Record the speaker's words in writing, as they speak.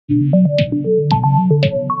Hello,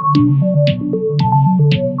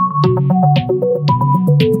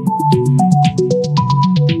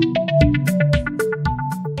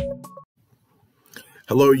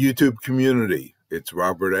 YouTube community. It's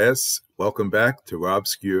Robert S. Welcome back to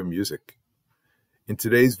RobScure Music. In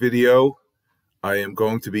today's video, I am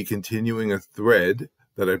going to be continuing a thread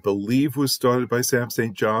that I believe was started by Sam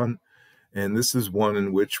St. John, and this is one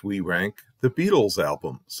in which we rank the Beatles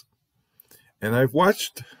albums. And I've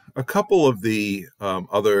watched a couple of the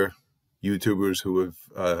other YouTubers who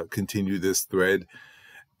have continued this thread,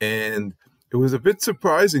 and it was a bit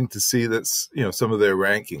surprising to see that, some of their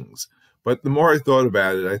rankings. But the more I thought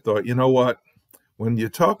about it, I thought, you know what? When you're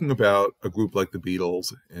talking about a group like the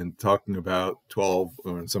Beatles and talking about 12,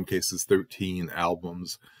 or in some cases 13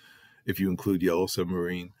 albums, if you include Yellow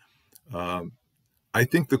Submarine, I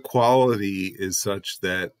think the quality is such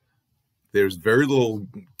that there's very little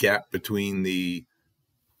gap between the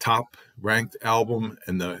top ranked album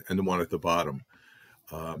and the one at the bottom.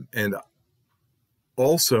 And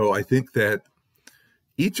also, I think that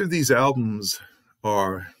each of these albums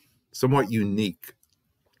are somewhat unique,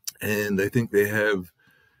 and I think they have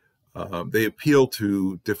they appeal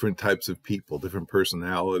to different types of people, different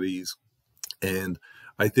personalities, and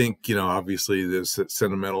I think obviously there's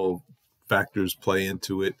sentimental factors play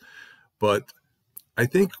into it, but I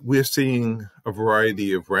think we're seeing a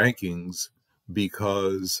variety of rankings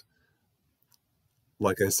because,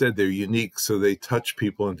 like I said, they're unique, so they touch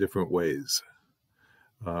people in different ways.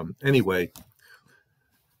 Anyway,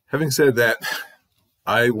 having said that,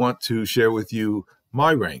 I want to share with you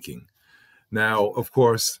my ranking. Now, of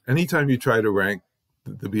course, anytime you try to rank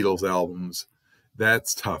the Beatles albums,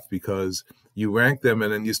 that's tough because you rank them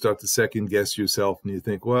and then you start to second guess yourself and you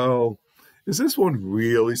think, well, is this one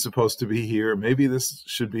really supposed to be here? Maybe this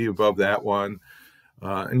should be above that one.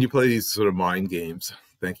 And you play these sort of mind games.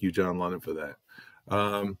 Thank you, John Lennon, for that.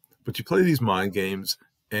 But you play these mind games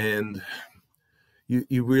and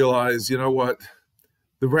you realize, you know what?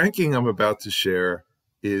 The ranking I'm about to share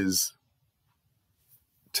is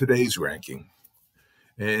today's ranking.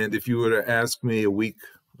 And if you were to ask me a week,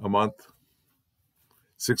 a month,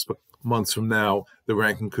 6 months from now, the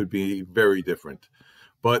ranking could be very different.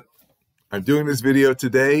 But I'm doing this video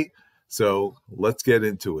today, so let's get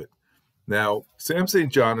into it. Now, Sam St.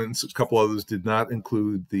 John and a couple others did not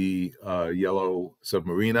include the Yellow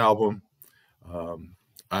Submarine album.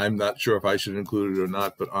 I'm not sure if I should include it or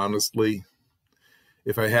not, but honestly,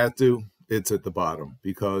 if I had to, it's at the bottom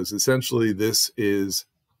because essentially this is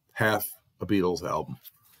half a Beatles album.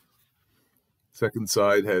 Second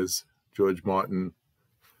side has George Martin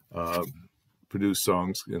produced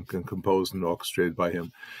songs and composed and orchestrated by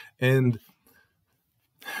him. And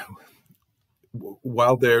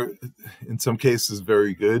while they're in some cases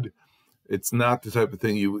very good, it's not the type of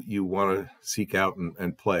thing you want to seek out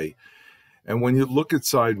and play. And when you look at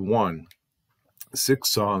side one, 6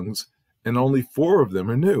 songs, and only 4 of them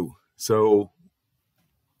are new. So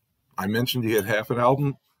I mentioned you get half an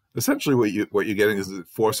album. Essentially what you're getting is a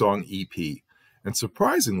 4-song EP. And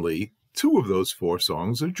surprisingly, 2 of those 4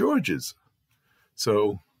 songs are George's.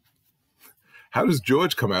 So how does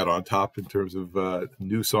George come out on top in terms of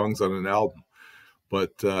new songs on an album?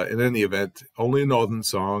 But in any event, only a Northern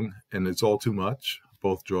song, and It's All Too Much,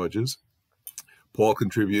 both George's. Paul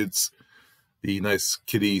contributes the nice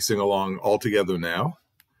kiddie sing-along All Together Now.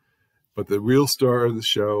 But the real star of the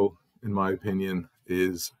show, in my opinion,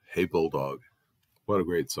 is Hey Bulldog. What a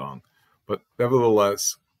great song. But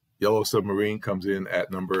nevertheless, Yellow Submarine comes in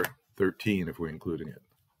at number 13, if we're including it.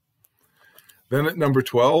 Then at number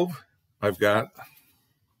 12, I've got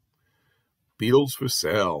Beatles for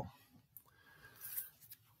Sale.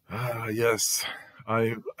 Yes,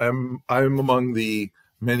 I'm among the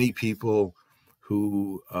many people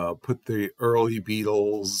who put the early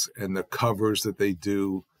Beatles and the covers that they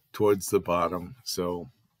do towards the bottom. So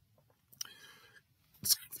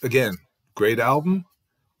again, great album,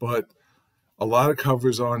 but a lot of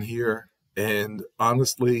covers on here. And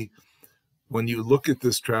honestly, when you look at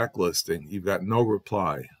this track listing, you've got No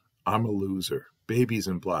Reply, I'm a Loser, Babies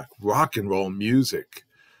in Black, Rock and Roll Music,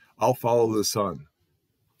 I'll Follow the Sun.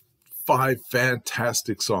 5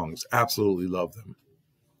 fantastic songs. Absolutely love them.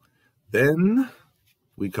 Then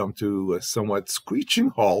we come to a somewhat screeching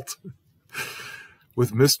halt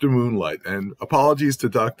with Mr. Moonlight. And apologies to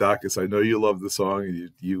Doc Dacus. I know you love the song and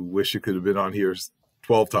you wish it could have been on here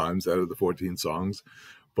 12 times out of the 14 songs.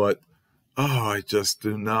 But, I just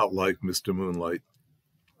do not like Mr. Moonlight.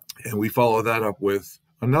 And we follow that up with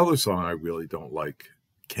another song I really don't like,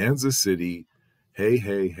 Kansas City, Hey,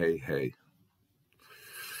 Hey, Hey, Hey.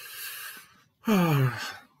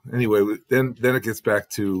 anyway, then it gets back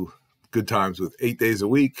to good times with 8 Days a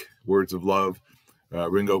Week, Words of Love.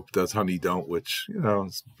 Ringo does Honey Don't, which, you know,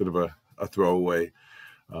 it's a bit of a throwaway.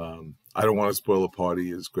 I Don't Want to Spoil a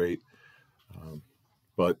Party is great.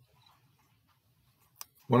 But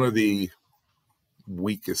one of the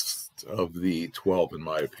weakest of the 12, in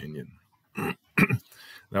my opinion.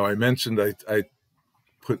 Now, I mentioned I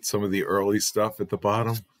put some of the early stuff at the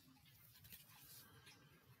bottom.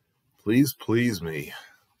 Please Please Me.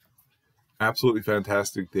 Absolutely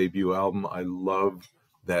fantastic debut album. I love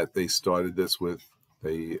that they started this with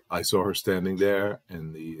I Saw Her Standing There,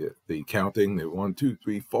 and the counting, they 1, 2,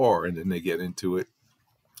 3, 4, and then they get into it.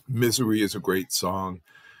 Misery is a great song.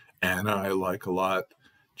 Anna I like a lot.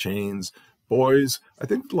 Chains. Boys, I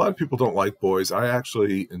think a lot of people don't like Boys. I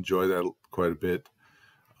actually enjoy that quite a bit.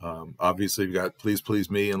 Obviously, you've got Please Please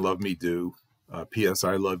Me and Love Me Do. P.S.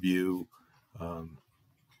 I Love You. Do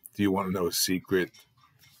You Want to Know a Secret?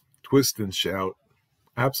 Twist and Shout.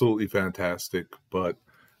 Absolutely fantastic, but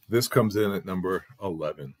this comes in at number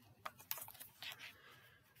 11.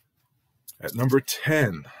 At number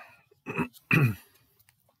 10,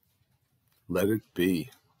 Let It Be.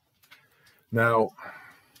 Now,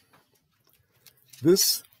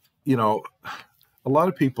 this, you know, a lot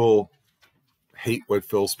of people hate what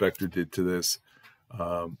Phil Spector did to this.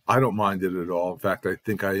 I don't mind it at all. In fact,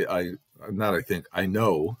 I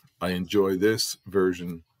know I enjoy this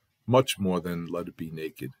version much more than Let It Be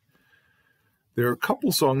Naked. There are a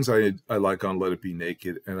couple songs I like on Let It Be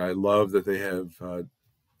Naked, and I love that they have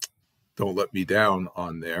Don't Let Me Down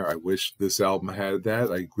on there. I wish this album had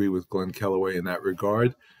that. I agree with Glenn Kellaway in that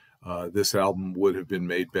regard. This album would have been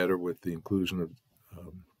made better with the inclusion of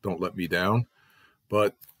Don't Let Me Down.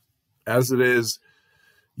 But as it is,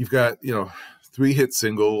 you've got, you know, 3 hit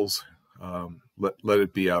singles. Let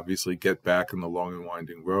It Be, obviously, Get Back, and The Long and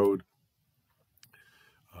Winding Road.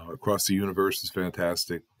 Across the Universe is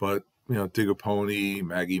fantastic. But, you know, Dig a Pony,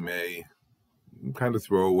 Maggie May, kind of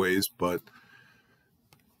throwaways, but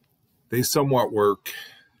they somewhat work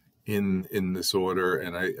in this order.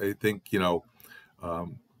 And I think, you know,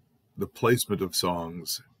 the placement of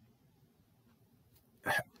songs,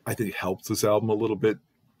 I think, helps this album a little bit.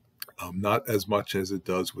 Not as much as it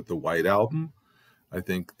does with the White Album. I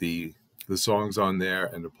think the songs on there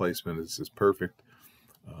and the placement is just perfect.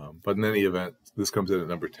 But in any event, this comes in at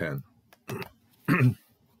number 10.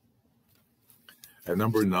 At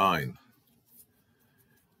number 9,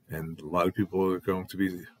 and a lot of people are going to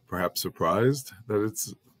be perhaps surprised that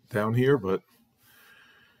it's down here, but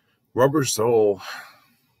Rubber Soul.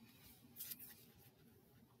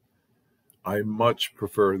 I much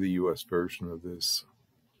prefer the U.S. version of this.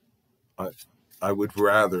 I would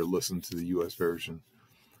rather listen to the U.S. version.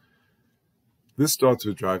 This starts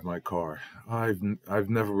with Drive My Car. I've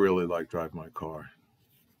never really liked Drive My Car.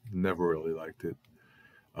 Never really liked it.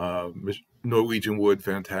 Norwegian Wood,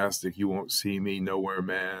 fantastic. You Won't See Me, Nowhere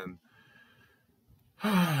Man.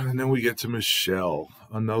 And then we get to Michelle,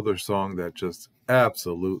 another song that just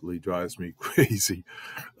absolutely drives me crazy.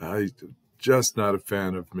 I'm just not a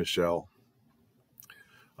fan of Michelle.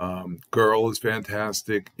 Girl is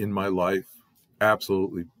fantastic. In My Life,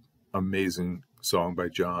 absolutely amazing song by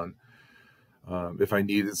John. If I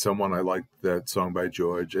Needed Someone, I liked that song by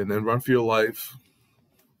George. And then Run for Your Life,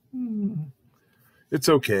 it's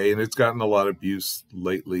okay, and it's gotten a lot of abuse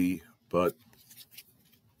lately, but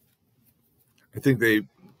I think they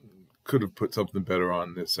could have put something better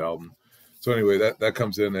on this album. So anyway, that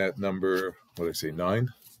comes in at number, what did I say, 9?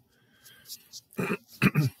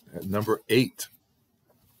 At number 8,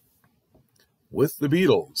 With the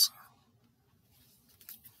Beatles.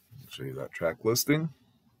 I'll show you that track listing.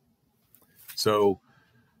 So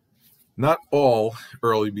not all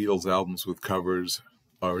early Beatles albums with covers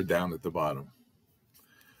are down at the bottom.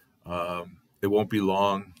 It Won't Be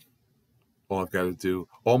Long, All I've Got to Do.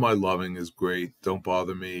 All My Loving is great. Don't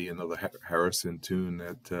Bother Me, another Harrison tune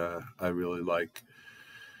that I really like.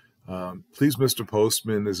 Please Mr.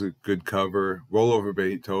 Postman is a good cover. Roll Over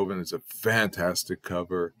Beethoven is a fantastic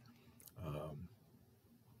cover.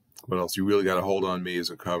 What else? You Really Got a Hold on Me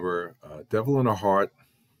is a cover. Devil in a Heart.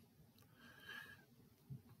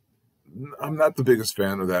 I'm not the biggest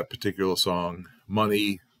fan of that particular song.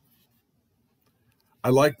 Money. I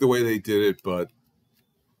like the way they did it, but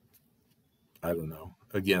I don't know.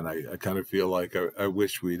 Again, I kind of feel like I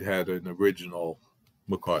wish we'd had an original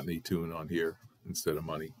McCartney tune on here instead of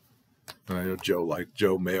Money. And I know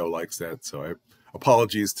Joe Mayo likes that, so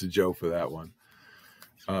apologies to Joe for that one.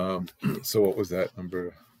 So what was that,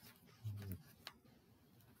 number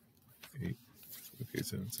 8? Okay,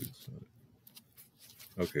 7, 6.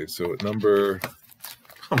 Okay, so at number,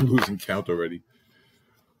 I'm losing count already.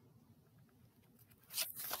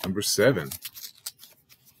 Number 7,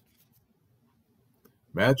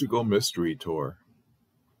 Magical Mystery Tour.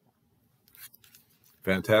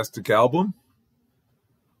 Fantastic album,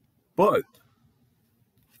 but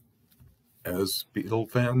as Beatle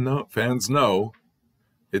fans know,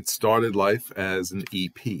 it started life as an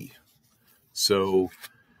EP. So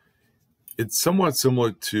it's somewhat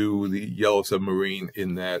similar to the Yellow Submarine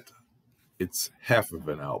in that it's half of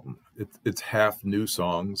an album. It's half new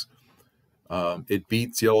songs. It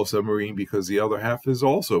beats Yellow Submarine because the other half is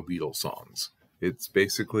also Beatles songs. It's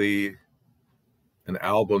basically an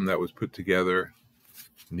album that was put together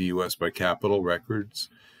in the U.S. by Capitol Records.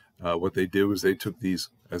 What they did was they took these,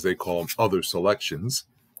 as they call them, other selections,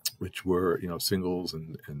 which were, singles,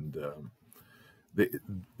 and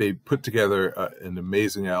they put together an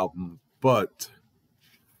amazing album, but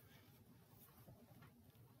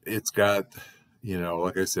it's got,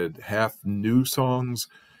 like I said, half new songs,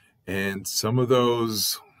 and some of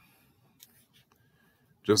those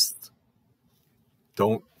just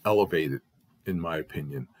don't elevate it, in my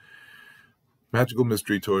opinion. Magical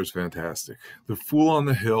Mystery Tour is fantastic. The Fool on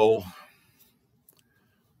the Hill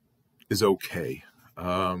is okay.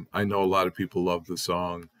 I know a lot of people love the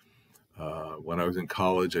song. When I was in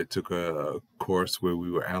college, I took a course where we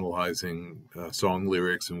were analyzing song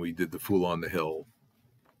lyrics, and we did The Fool on the Hill.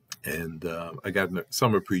 And I got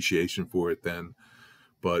some appreciation for it then,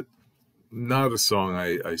 but not a song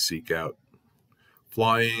I seek out.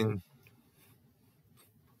 Flying,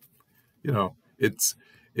 it's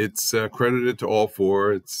credited to all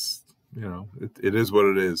four. It's, it is what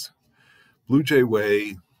it is. Blue Jay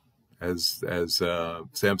Way, as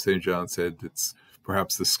Sam St. John said, it's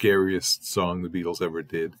perhaps the scariest song the Beatles ever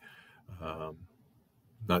did.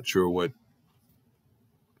 Not sure what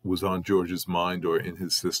was on George's mind or in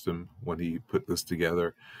his system when he put this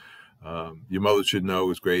together. Your Mother Should Know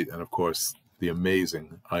is great, and of course the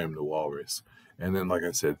amazing I Am the Walrus. And then, like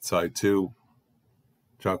I said, side 2,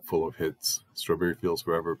 chock full of hits. Strawberry Fields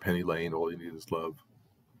Forever, Penny Lane, All You Need Is Love.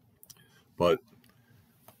 But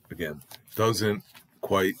again, doesn't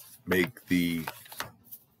quite make the,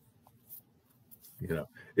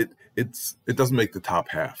 it doesn't make the top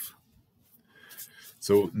half.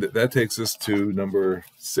 So that takes us to number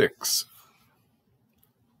 6,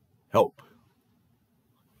 Help.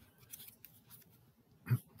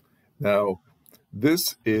 Now,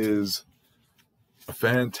 this is a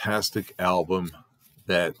fantastic album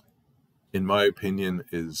that, in my opinion,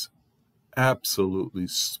 is absolutely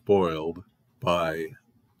spoiled by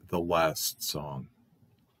the last song,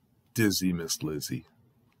 Dizzy Miss Lizzy.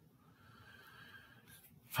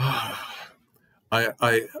 I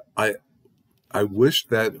wish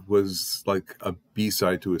that was like a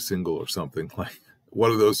B-side to a single or something, like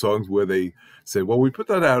one of those songs where they say, well, we put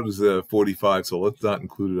that out as a 45, so let's not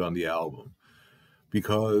include it on the album.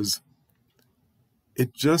 Because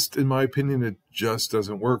it just, in my opinion, it just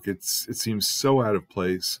doesn't work. It seems so out of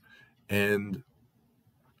place. And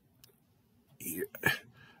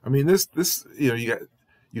I mean, this you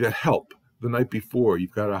got Help, The Night Before,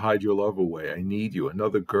 You've Got to Hide Your Love Away, I Need You,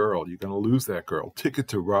 Another Girl, You're Gonna Lose That Girl, Ticket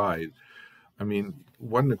to Ride. I mean,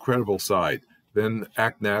 what an incredible side. Then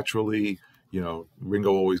Act Naturally,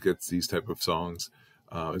 Ringo always gets these type of songs.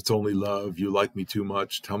 It's Only Love, You Like Me Too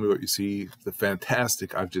Much, Tell Me What You See, the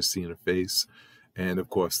fantastic I've Just Seen a Face, and of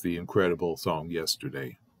course the incredible song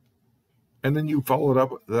Yesterday. And then you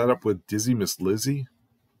followed that up with Dizzy Miss Lizzy.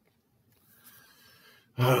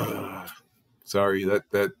 Sorry,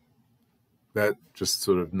 that just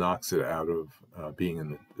sort of knocks it out of being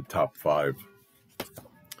in the top 5.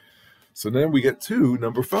 So then we get to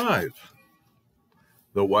number 5,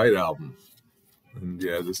 the White Album. And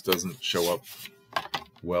yeah, this doesn't show up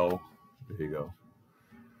well. There you go.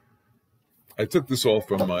 I took this all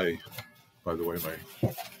from my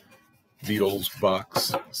Beatles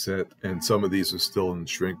box set, and some of these are still in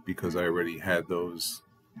shrink because I already had those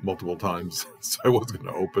multiple times, so I wasn't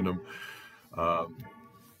going to open them.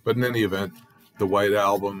 But in any event, the White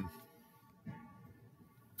Album,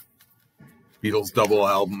 Beatles double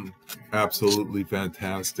album, absolutely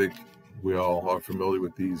fantastic. We all are familiar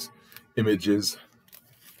with these images.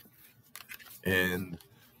 And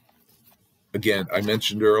again, I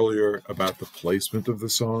mentioned earlier about the placement of the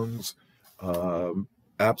songs.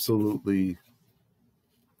 Absolutely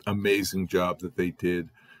amazing job that they did.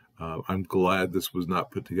 I'm glad this was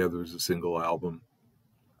not put together as a single album.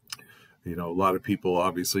 A lot of people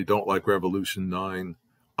obviously don't like Revolution 9.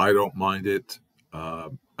 I don't mind it.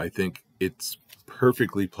 I think it's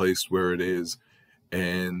perfectly placed where it is.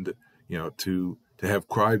 And, to have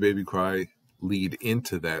Cry Baby Cry lead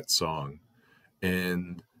into that song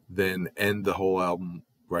and then end the whole album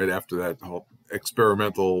right after that,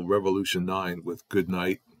 experimental Revolution 9 with Good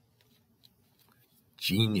Night.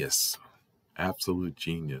 Genius. Absolute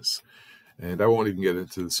genius. And I won't even get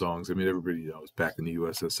into the songs. I mean, everybody knows Back in the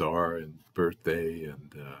USSR and Birthday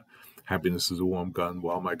and Happiness is a Warm Gun,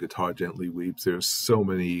 While My Guitar Gently Weeps. There's so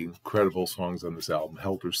many incredible songs on this album.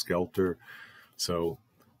 Helter Skelter. So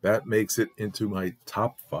that makes it into my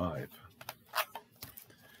top 5.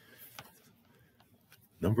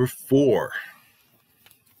 Number 4,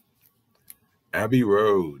 Abbey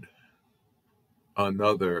Road.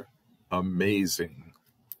 Another amazing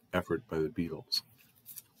effort by the Beatles.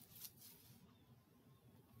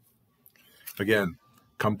 Again,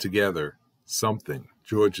 come together, something.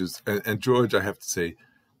 George's and George, I have to say,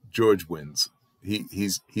 George wins.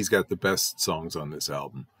 He's got the best songs on this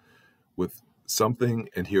album, with Something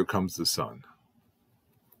and Here Comes the Sun.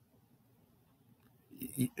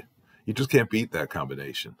 You just can't beat that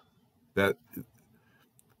combination. That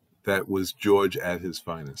was George at his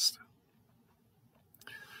finest.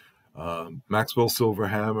 Maxwell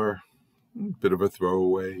Silverhammer, bit of a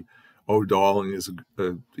throwaway. Oh Darling is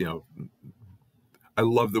I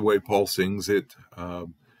love the way Paul sings it.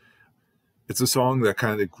 It's a song that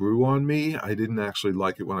kind of grew on me. I didn't actually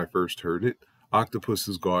like it when I first heard it.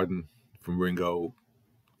 Octopus's Garden from Ringo,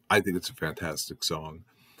 I think it's a fantastic song.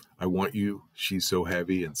 I Want You, She's So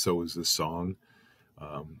Heavy, and so is this song.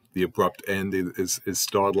 The abrupt end is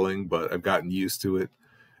startling, but I've gotten used to it.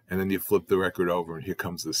 And then you flip the record over, and Here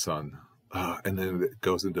Comes the Sun. And then it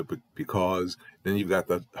goes into Because. Then you've got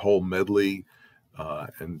the whole medley,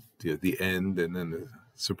 and the end, and then the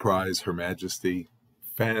surprise, Her Majesty.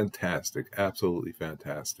 Fantastic, absolutely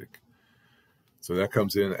fantastic. So that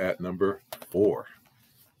comes in at number 4.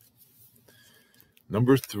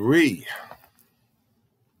 Number 3,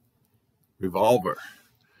 Revolver.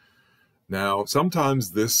 Now,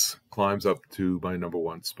 sometimes this climbs up to my number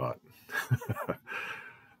 1 spot.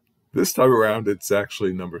 This time around, it's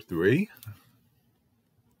actually number 3.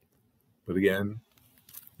 But again,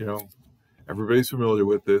 everybody's familiar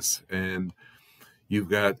with this, and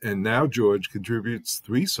and now George contributes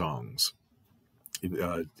 3 songs.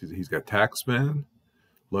 He's got Taxman,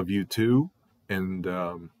 Love You Too, and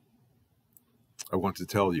I Want to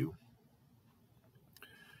Tell You.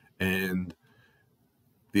 And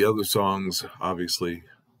the other songs, obviously,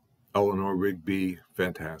 Eleanor Rigby,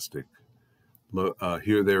 fantastic.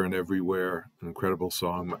 Here, There, and Everywhere, an incredible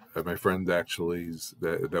song. My friend actually,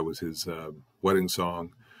 that was his wedding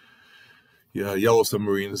song. Yeah, Yellow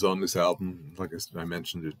Submarine is on this album. Like I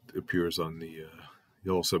mentioned, it appears on the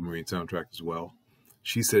Yellow Submarine soundtrack as well.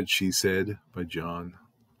 She Said, She Said by John,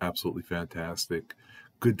 absolutely fantastic.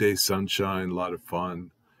 Good Day Sunshine, a lot of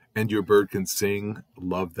fun. And Your Bird Can Sing,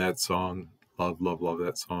 love that song. Love, love, love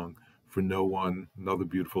that song. For No One, another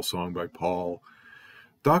beautiful song by Paul.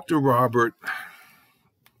 Dr. Robert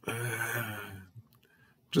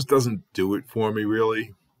just doesn't do it for me,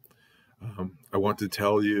 really. I Want to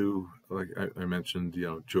Tell You, like I mentioned,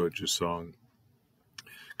 George's song.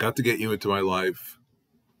 Got to Get You Into My Life.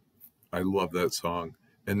 I love that song.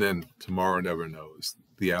 And then Tomorrow Never Knows,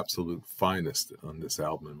 the absolute finest on this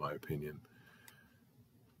album, in my opinion.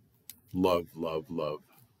 Love, love, love.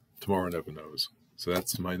 Tomorrow Never Knows. So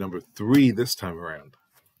that's my number 3 this time around.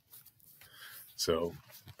 So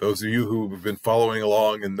those of you who have been following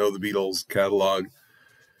along and know the Beatles catalog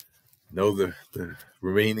know the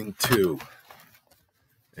remaining 2.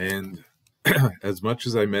 And as much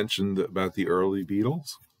as I mentioned about the early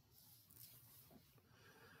Beatles,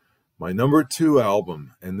 my number 2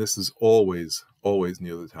 album, and this is always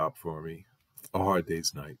near the top for me, A Hard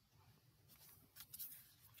Day's Night.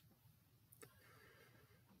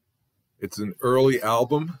 It's an early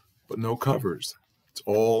album, but no covers. It's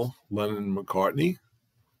all Lennon and McCartney.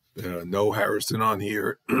 No Harrison on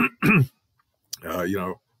here.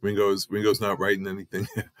 Ringo's not writing anything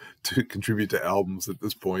to contribute to albums at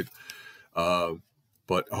this point.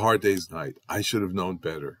 But A Hard Day's Night. I should have known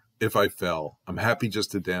better. If I Fell. I'm Happy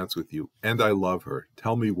Just to Dance with You. And I Love Her.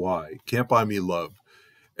 Tell Me Why. Can't Buy Me Love.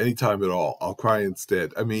 Anytime at all. I'll Cry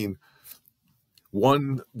Instead. I mean,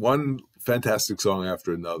 one fantastic song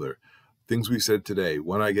after another. Things We Said Today.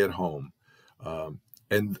 When I Get Home.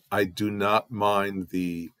 And I do not mind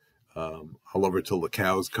the I'll love her till the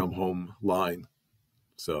cows come home line.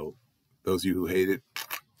 So those of you who hate it,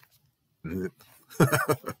 you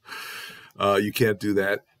can't do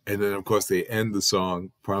that. And then, of course, they end the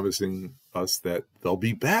song promising us that they'll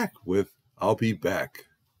be back with I'll Be Back.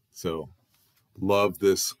 So love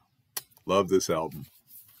this album.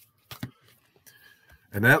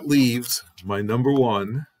 And that leaves my number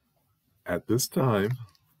 1 at this time,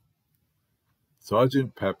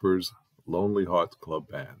 Sgt. Pepper's Lonely Hearts Club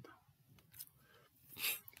Band.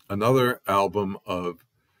 Another album of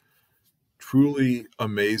truly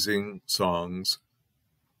amazing songs,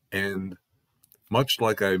 and much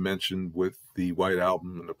like I mentioned with the White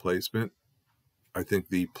Album and the placement, I think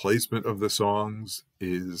the placement of the songs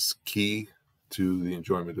is key to the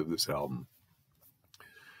enjoyment of this album.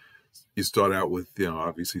 You start out with,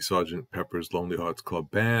 obviously Sgt. Pepper's Lonely Hearts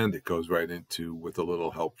Club Band. It goes right into With a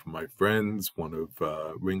Little Help from My Friends, one of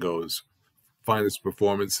Ringo's finest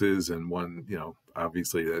performances, and one,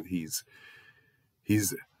 obviously that he's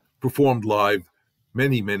performed live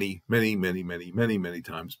many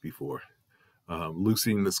times before.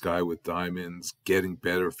 Lucy in the Sky with Diamonds, Getting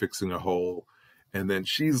Better, Fixing a Hole, and then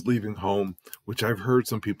She's Leaving Home, which I've heard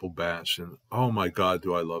some people bash, and oh my God,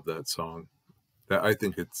 do I love that song. I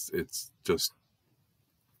think it's just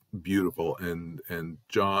beautiful, and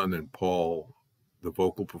John and Paul, the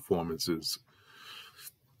vocal performances,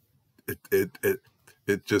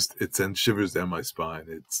 it sends shivers down my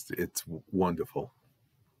spine. It's wonderful.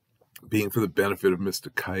 Being for the Benefit of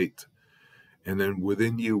Mr. Kite, and then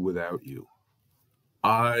Within You, Without You.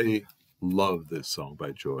 I love this song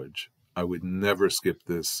by George. I would never skip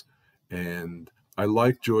this, and I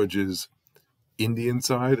like George's Indian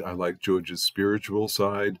side. I like George's spiritual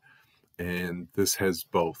side, and this has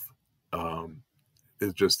both.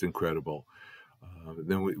 It's just incredible.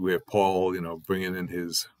 Then we have Paul, bringing in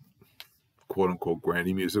his quote-unquote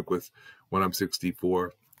granny music with When I'm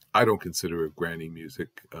 64. I don't consider it granny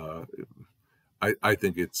music. I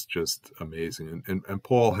think it's just amazing. And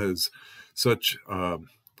Paul has such a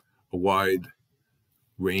wide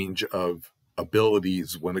range of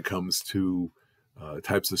abilities when it comes to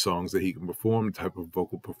types of songs that he can perform, type of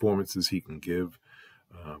vocal performances he can give.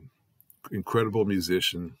 Incredible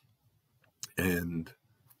musician. And,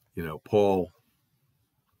 Paul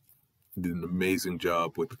did an amazing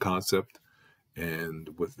job with the concept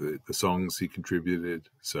and with the songs he contributed.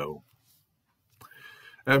 So,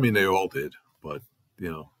 I mean, they all did. But,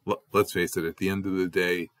 let's face it, at the end of the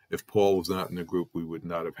day, if Paul was not in the group, we would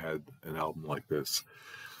not have had an album like this.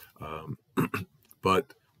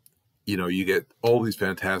 But, you get all these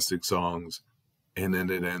fantastic songs, and then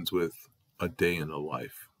it ends with A Day in the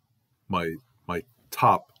Life, my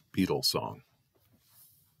top Beatles song.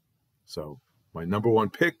 So, my number one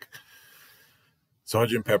pick,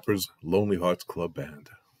 Sgt. Pepper's Lonely Hearts Club Band.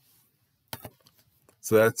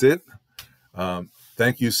 So that's it.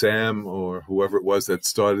 Thank you, Sam, or whoever it was that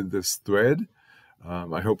started this thread.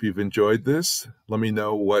 I hope you've enjoyed this. Let me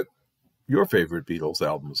know what your favorite Beatles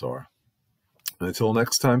albums are. And until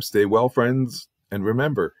next time, stay well, friends. And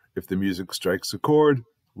remember, if the music strikes a chord,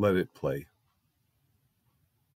 let it play.